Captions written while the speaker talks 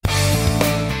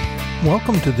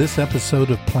Welcome to this episode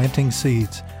of Planting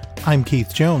Seeds. I'm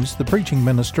Keith Jones, the preaching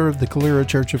minister of the Calera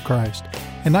Church of Christ,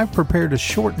 and I've prepared a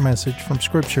short message from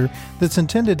Scripture that's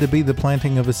intended to be the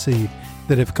planting of a seed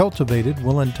that, if cultivated,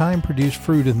 will in time produce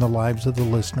fruit in the lives of the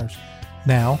listeners.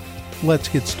 Now, let's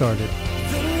get started.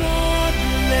 The Lord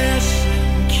bless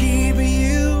and keep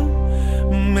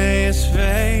you. May His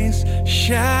face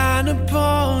shine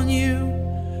upon you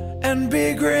and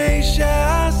be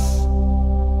gracious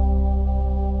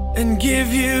and give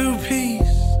you peace.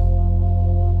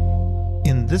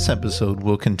 In this episode,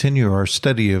 we'll continue our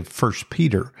study of 1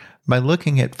 Peter by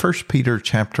looking at 1 Peter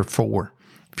chapter 4.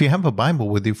 If you have a Bible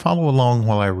with you, follow along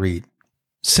while I read.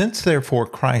 Since therefore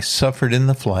Christ suffered in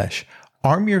the flesh,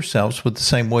 arm yourselves with the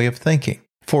same way of thinking.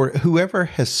 For whoever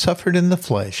has suffered in the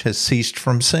flesh has ceased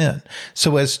from sin,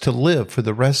 so as to live for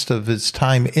the rest of his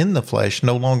time in the flesh,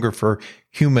 no longer for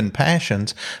human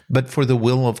passions, but for the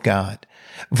will of God.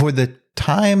 For the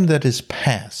time that is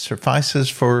past suffices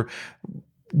for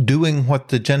doing what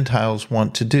the Gentiles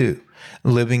want to do,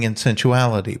 living in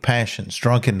sensuality, passions,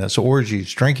 drunkenness,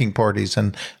 orgies, drinking parties,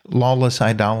 and lawless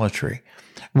idolatry.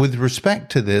 With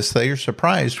respect to this, they are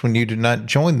surprised when you do not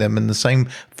join them in the same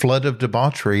flood of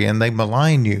debauchery, and they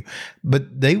malign you.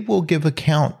 But they will give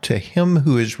account to Him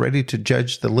who is ready to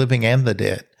judge the living and the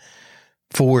dead.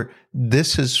 For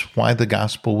this is why the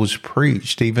gospel was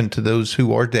preached, even to those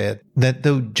who are dead, that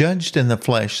though judged in the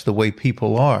flesh the way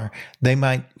people are, they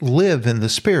might live in the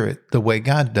Spirit the way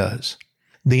God does.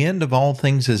 The end of all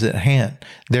things is at hand.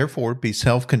 Therefore, be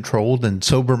self-controlled and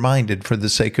sober-minded for the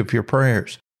sake of your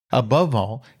prayers. Above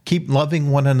all, keep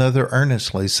loving one another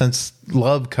earnestly, since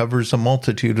love covers a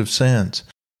multitude of sins.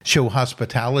 Show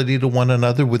hospitality to one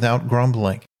another without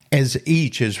grumbling. As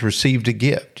each has received a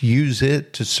gift, use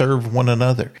it to serve one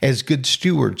another as good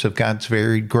stewards of God's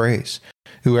varied grace.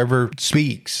 Whoever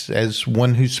speaks as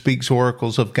one who speaks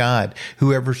oracles of God,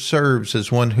 whoever serves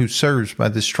as one who serves by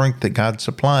the strength that God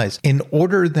supplies, in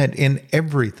order that in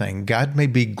everything God may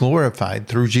be glorified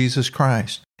through Jesus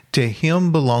Christ. To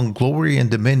Him belong glory and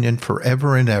dominion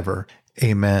forever and ever.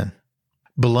 Amen.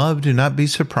 Beloved, do not be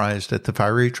surprised at the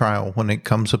fiery trial when it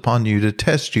comes upon you to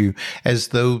test you as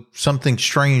though something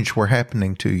strange were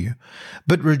happening to you.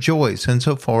 But rejoice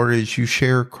insofar as you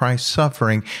share Christ's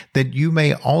suffering, that you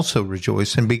may also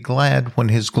rejoice and be glad when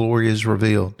His glory is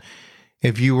revealed.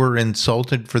 If you were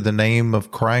insulted for the name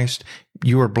of Christ,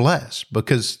 you are blessed,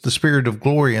 because the Spirit of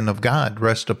glory and of God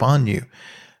rest upon you.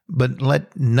 But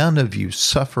let none of you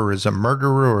suffer as a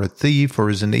murderer or a thief or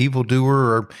as an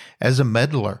evildoer or as a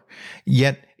meddler.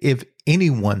 Yet if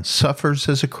anyone suffers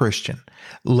as a Christian,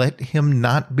 let him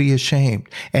not be ashamed,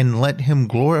 and let him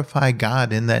glorify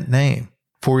God in that name.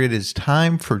 For it is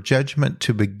time for judgment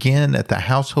to begin at the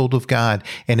household of God,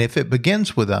 and if it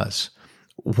begins with us,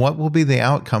 what will be the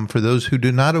outcome for those who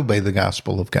do not obey the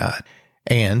gospel of God?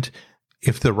 And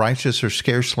if the righteous are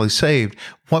scarcely saved,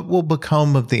 what will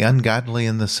become of the ungodly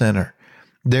and the sinner?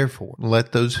 Therefore,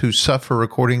 let those who suffer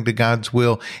according to God's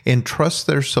will entrust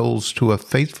their souls to a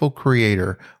faithful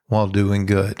Creator while doing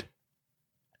good.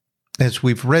 As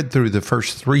we've read through the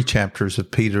first 3 chapters of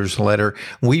Peter's letter,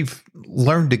 we've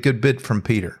learned a good bit from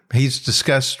Peter. He's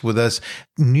discussed with us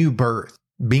new birth,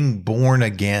 being born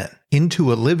again,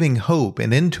 into a living hope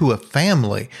and into a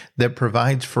family that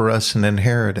provides for us an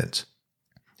inheritance.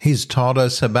 He's taught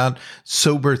us about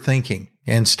sober thinking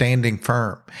and standing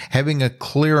firm, having a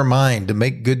clear mind to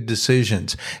make good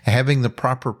decisions, having the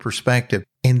proper perspective,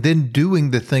 and then doing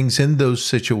the things in those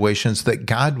situations that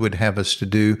God would have us to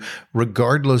do,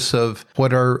 regardless of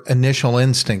what our initial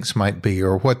instincts might be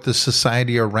or what the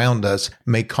society around us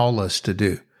may call us to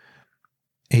do.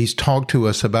 He's talked to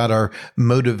us about our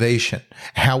motivation,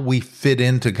 how we fit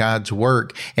into God's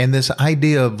work, and this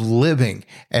idea of living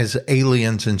as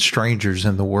aliens and strangers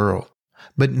in the world.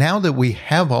 But now that we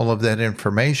have all of that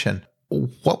information,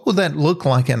 what will that look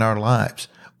like in our lives?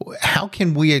 How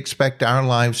can we expect our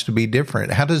lives to be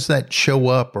different? How does that show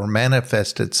up or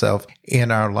manifest itself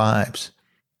in our lives?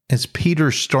 As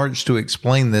Peter starts to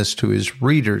explain this to his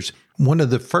readers, one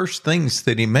of the first things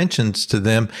that he mentions to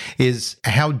them is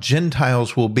how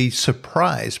Gentiles will be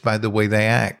surprised by the way they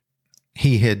act.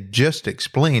 He had just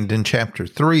explained in chapter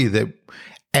 3 that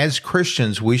as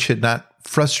Christians, we should not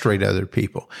frustrate other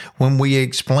people. When we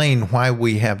explain why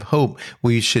we have hope,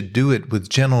 we should do it with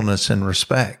gentleness and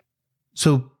respect.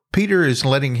 So Peter is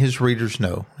letting his readers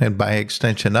know, and by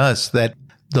extension us, that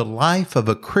the life of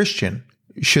a Christian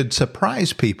should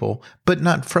surprise people, but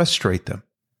not frustrate them.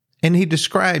 And he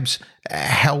describes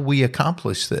how we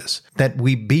accomplish this, that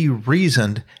we be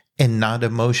reasoned and not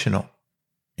emotional.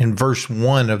 In verse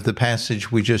 1 of the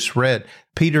passage we just read,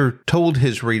 Peter told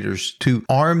his readers to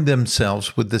arm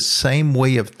themselves with the same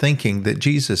way of thinking that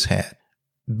Jesus had.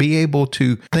 Be able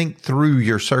to think through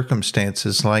your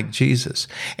circumstances like Jesus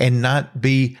and not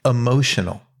be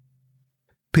emotional.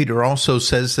 Peter also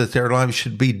says that their lives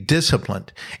should be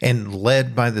disciplined and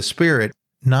led by the Spirit,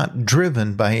 not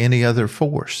driven by any other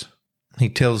force. He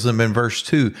tells them in verse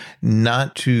 2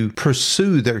 not to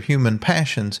pursue their human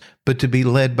passions, but to be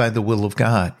led by the will of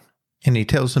God. And he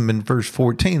tells them in verse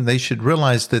 14 they should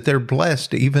realize that they're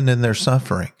blessed even in their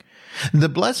suffering. The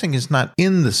blessing is not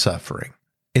in the suffering.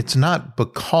 It's not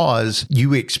because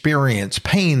you experience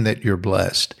pain that you're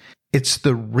blessed. It's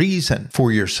the reason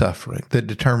for your suffering that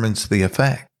determines the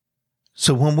effect.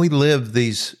 So when we live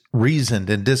these reasoned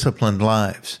and disciplined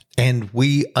lives, and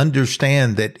we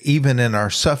understand that even in our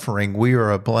suffering, we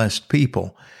are a blessed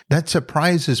people, that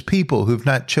surprises people who've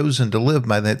not chosen to live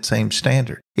by that same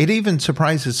standard. It even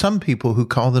surprises some people who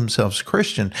call themselves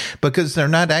Christian because they're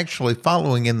not actually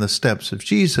following in the steps of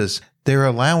Jesus. They're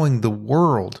allowing the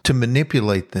world to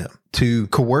manipulate them, to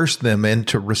coerce them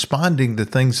into responding to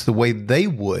things the way they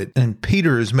would. And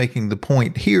Peter is making the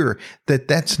point here that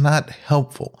that's not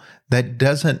helpful. That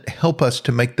doesn't help us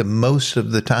to make the most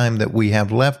of the time that we have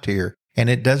left here, and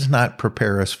it does not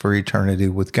prepare us for eternity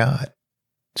with God.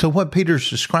 So what Peter's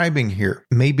describing here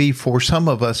may be for some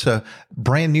of us a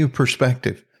brand new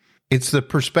perspective. It's the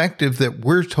perspective that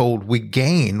we're told we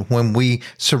gain when we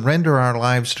surrender our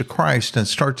lives to Christ and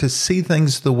start to see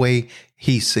things the way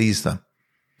He sees them.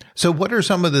 So what are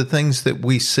some of the things that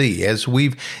we see as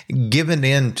we've given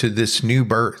in to this new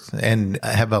birth and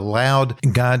have allowed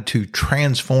God to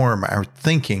transform our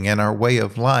thinking and our way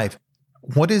of life?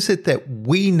 What is it that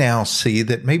we now see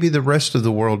that maybe the rest of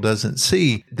the world doesn't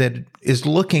see, that is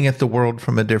looking at the world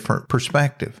from a different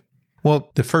perspective? Well,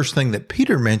 the first thing that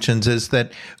Peter mentions is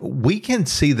that we can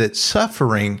see that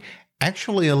suffering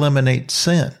actually eliminates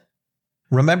sin.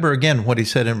 Remember again what he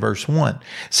said in verse 1.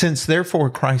 Since therefore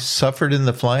Christ suffered in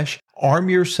the flesh, arm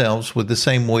yourselves with the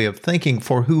same way of thinking,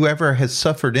 for whoever has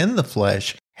suffered in the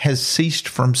flesh has ceased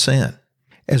from sin.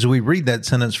 As we read that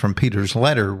sentence from Peter's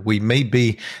letter, we may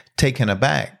be taken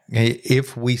aback.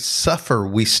 If we suffer,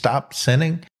 we stop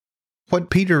sinning. What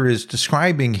Peter is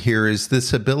describing here is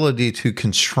this ability to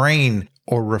constrain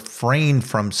or refrain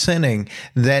from sinning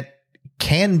that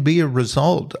can be a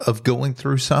result of going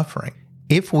through suffering.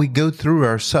 If we go through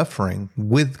our suffering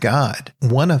with God,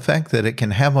 one effect that it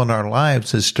can have on our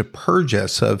lives is to purge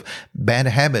us of bad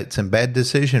habits and bad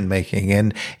decision making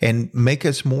and make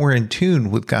us more in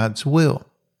tune with God's will.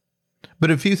 But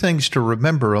a few things to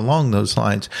remember along those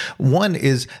lines. One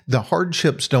is the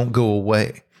hardships don't go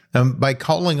away. By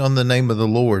calling on the name of the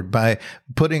Lord, by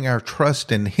putting our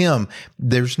trust in Him,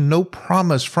 there's no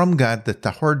promise from God that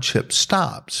the hardship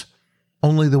stops.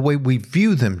 Only the way we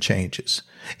view them changes.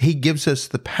 He gives us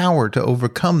the power to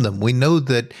overcome them. We know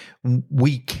that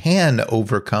we can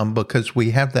overcome because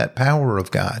we have that power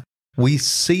of God. We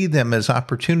see them as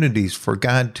opportunities for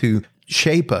God to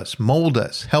shape us, mold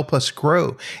us, help us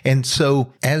grow. And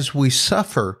so as we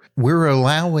suffer, we're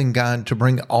allowing God to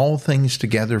bring all things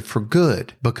together for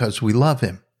good because we love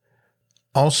Him.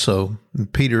 Also,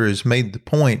 Peter has made the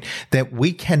point that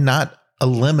we cannot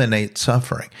eliminate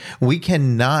suffering. We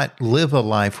cannot live a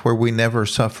life where we never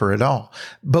suffer at all,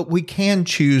 but we can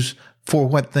choose for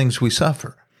what things we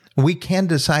suffer. We can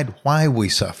decide why we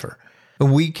suffer.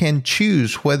 We can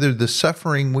choose whether the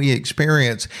suffering we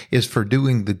experience is for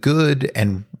doing the good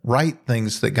and right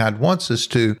things that God wants us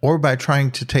to, or by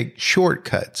trying to take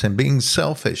shortcuts and being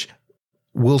selfish.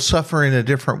 We'll suffer in a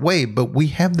different way, but we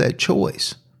have that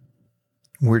choice.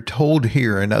 We're told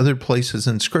here and other places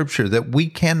in Scripture that we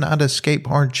cannot escape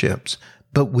hardships,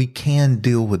 but we can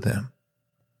deal with them.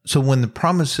 So when the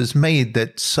promise is made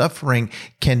that suffering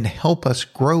can help us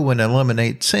grow and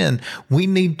eliminate sin, we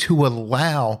need to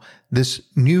allow this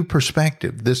new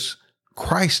perspective, this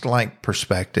Christ-like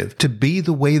perspective, to be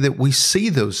the way that we see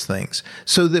those things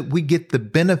so that we get the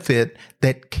benefit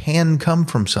that can come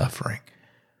from suffering.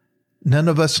 None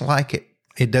of us like it.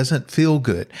 It doesn't feel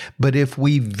good. But if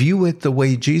we view it the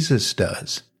way Jesus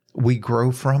does, we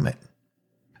grow from it.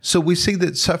 So we see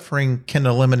that suffering can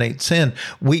eliminate sin.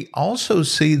 We also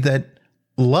see that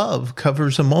love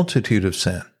covers a multitude of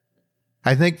sin.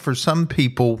 I think for some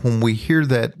people, when we hear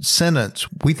that sentence,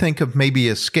 we think of maybe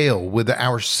a scale with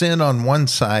our sin on one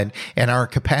side and our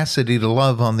capacity to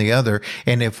love on the other.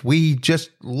 And if we just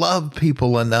love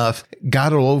people enough,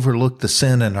 God will overlook the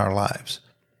sin in our lives.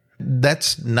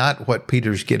 That's not what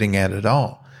Peter's getting at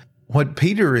all. What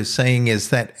Peter is saying is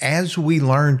that as we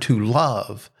learn to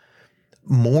love,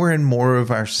 more and more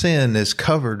of our sin is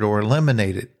covered or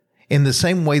eliminated. In the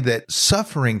same way that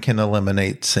suffering can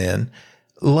eliminate sin,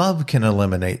 love can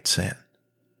eliminate sin.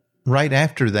 Right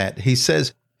after that, he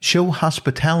says, show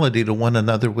hospitality to one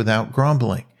another without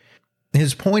grumbling.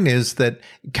 His point is that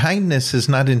kindness is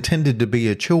not intended to be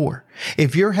a chore.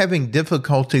 If you're having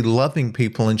difficulty loving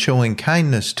people and showing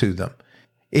kindness to them,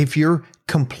 if you're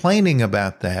complaining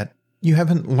about that, you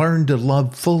haven't learned to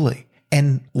love fully.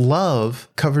 And love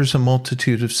covers a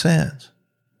multitude of sins.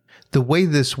 The way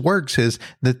this works is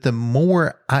that the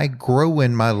more I grow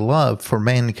in my love for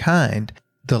mankind,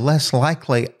 the less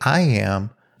likely I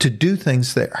am to do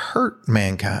things that hurt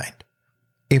mankind.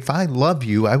 If I love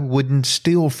you, I wouldn't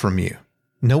steal from you.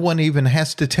 No one even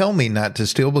has to tell me not to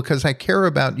steal because I care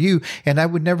about you, and I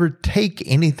would never take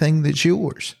anything that's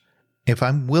yours. If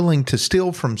I'm willing to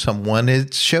steal from someone,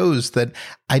 it shows that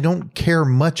I don't care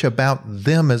much about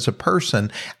them as a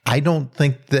person. I don't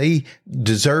think they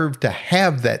deserve to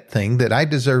have that thing, that I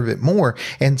deserve it more.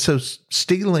 And so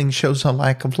stealing shows a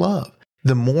lack of love.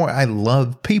 The more I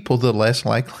love people, the less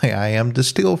likely I am to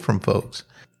steal from folks.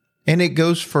 And it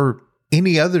goes for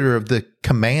any other of the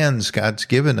commands God's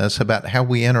given us about how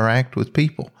we interact with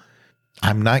people.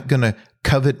 I'm not going to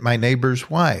covet my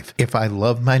neighbor's wife. If I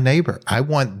love my neighbor, I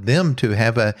want them to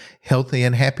have a healthy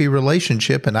and happy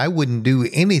relationship, and I wouldn't do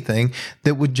anything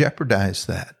that would jeopardize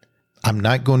that. I'm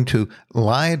not going to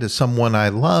lie to someone I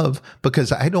love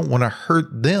because I don't want to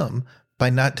hurt them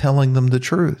by not telling them the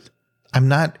truth. I'm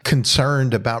not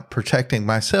concerned about protecting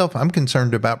myself. I'm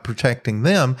concerned about protecting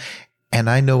them, and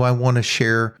I know I want to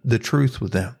share the truth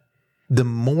with them. The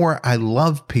more I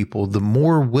love people, the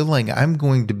more willing I'm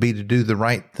going to be to do the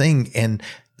right thing, and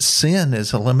sin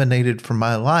is eliminated from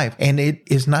my life. And it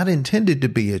is not intended to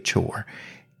be a chore.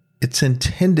 It's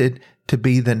intended to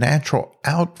be the natural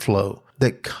outflow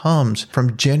that comes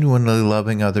from genuinely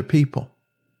loving other people.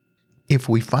 If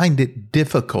we find it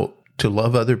difficult to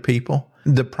love other people,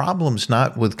 the problem's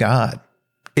not with God.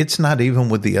 It's not even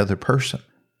with the other person.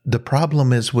 The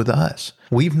problem is with us.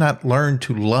 We've not learned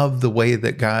to love the way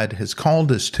that God has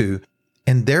called us to,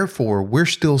 and therefore we're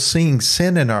still seeing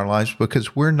sin in our lives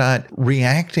because we're not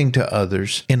reacting to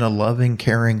others in a loving,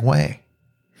 caring way.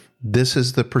 This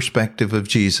is the perspective of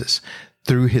Jesus.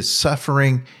 Through his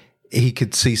suffering, he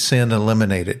could see sin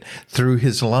eliminated. Through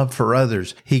his love for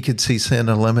others, he could see sin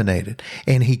eliminated.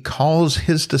 And he calls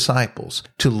his disciples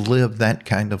to live that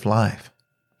kind of life.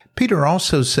 Peter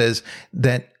also says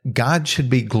that God should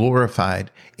be glorified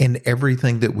in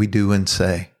everything that we do and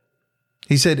say.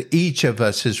 He said each of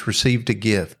us has received a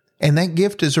gift, and that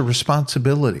gift is a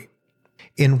responsibility.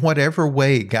 In whatever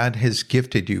way God has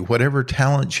gifted you, whatever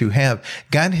talents you have,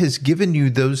 God has given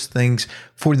you those things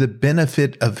for the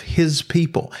benefit of his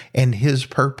people and his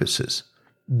purposes.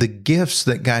 The gifts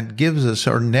that God gives us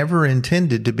are never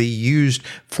intended to be used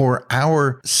for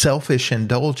our selfish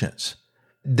indulgence.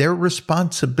 They're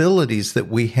responsibilities that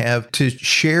we have to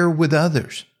share with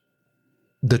others.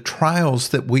 The trials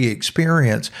that we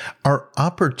experience are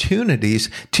opportunities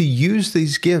to use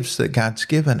these gifts that God's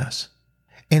given us.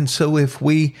 And so if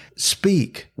we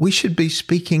speak, we should be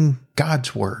speaking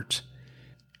God's words.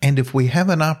 And if we have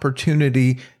an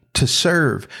opportunity to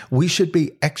serve, we should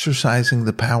be exercising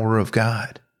the power of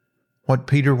God. What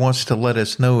Peter wants to let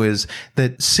us know is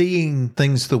that seeing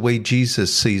things the way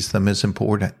Jesus sees them is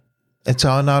important. It's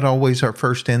not always our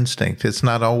first instinct. It's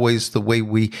not always the way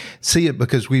we see it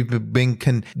because we've been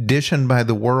conditioned by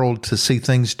the world to see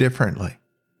things differently.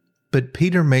 But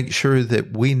Peter makes sure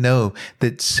that we know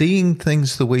that seeing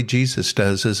things the way Jesus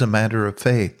does is a matter of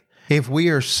faith. If we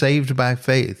are saved by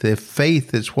faith, if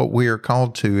faith is what we are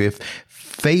called to, if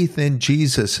faith in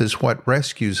Jesus is what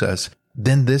rescues us,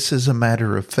 then this is a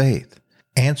matter of faith.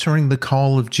 Answering the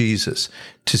call of Jesus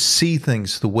to see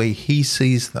things the way he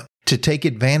sees them, to take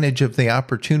advantage of the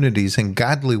opportunities in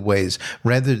godly ways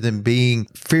rather than being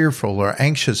fearful or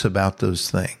anxious about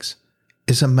those things,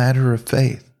 is a matter of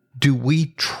faith. Do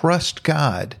we trust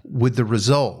God with the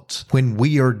results when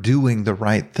we are doing the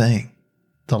right thing?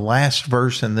 The last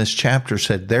verse in this chapter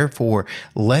said, "Therefore,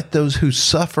 let those who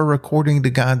suffer according to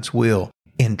God's will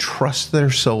entrust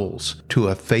their souls to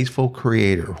a faithful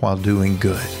Creator while doing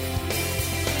good."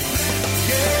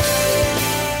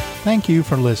 Thank you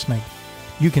for listening.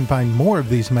 You can find more of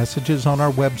these messages on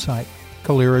our website,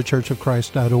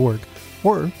 CaleraChurchOfChrist.org,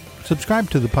 or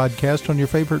subscribe to the podcast on your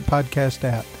favorite podcast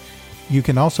app. You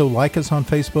can also like us on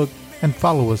Facebook and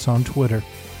follow us on Twitter.